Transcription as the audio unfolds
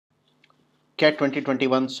CAT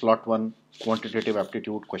 2021 Slot 1 Quantitative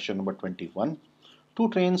Aptitude question number 21. Two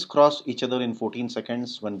trains cross each other in 14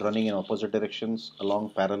 seconds when running in opposite directions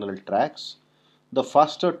along parallel tracks. The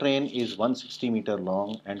faster train is 160 meter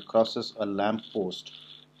long and crosses a lamp post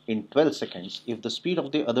in 12 seconds. If the speed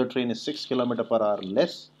of the other train is 6 km per hour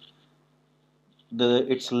less,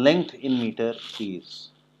 its length in meter is.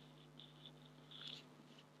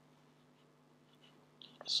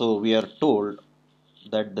 So we are told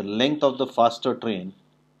that the length of the faster train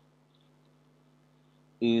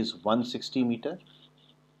is 160 meter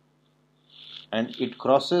and it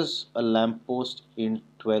crosses a lamppost in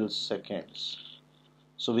 12 seconds.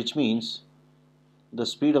 So which means the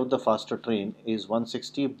speed of the faster train is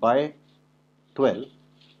 160 by 12,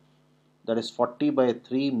 that is 40 by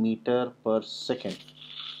 3 meter per second.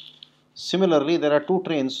 Similarly, there are two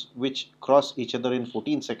trains which cross each other in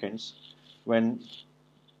 14 seconds when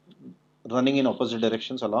running in opposite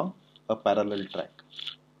directions along a parallel track.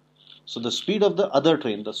 So the speed of the other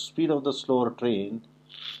train, the speed of the slower train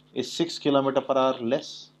is 6 km per hour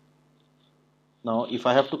less. Now if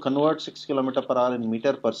I have to convert 6 km per hour in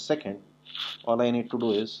meter per second, all I need to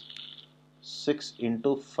do is 6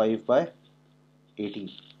 into 5 by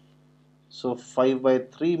 18. So 5 by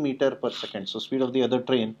 3 meter per second. So speed of the other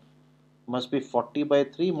train must be 40 by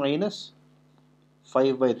 3 minus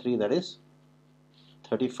 5 by 3, that is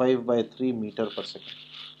 35 by 3 meter per second.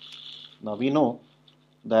 Now we know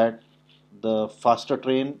that the faster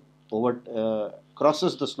train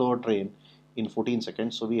crosses the slower train in 14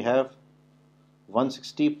 seconds. So we have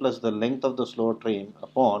 160 plus the length of the slower train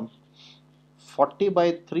upon 40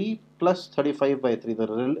 by 3 plus 35 by 3,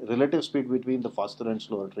 the relative speed between the faster and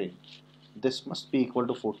slower train. This must be equal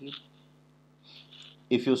to 14.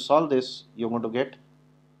 If you solve this, you're going to get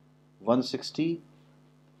 160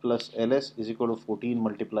 plus ls is equal to 14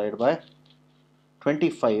 multiplied by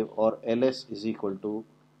 25, or ls is equal to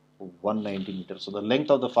 190 meters. So the length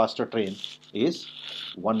of the faster train is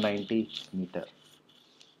 190 meter.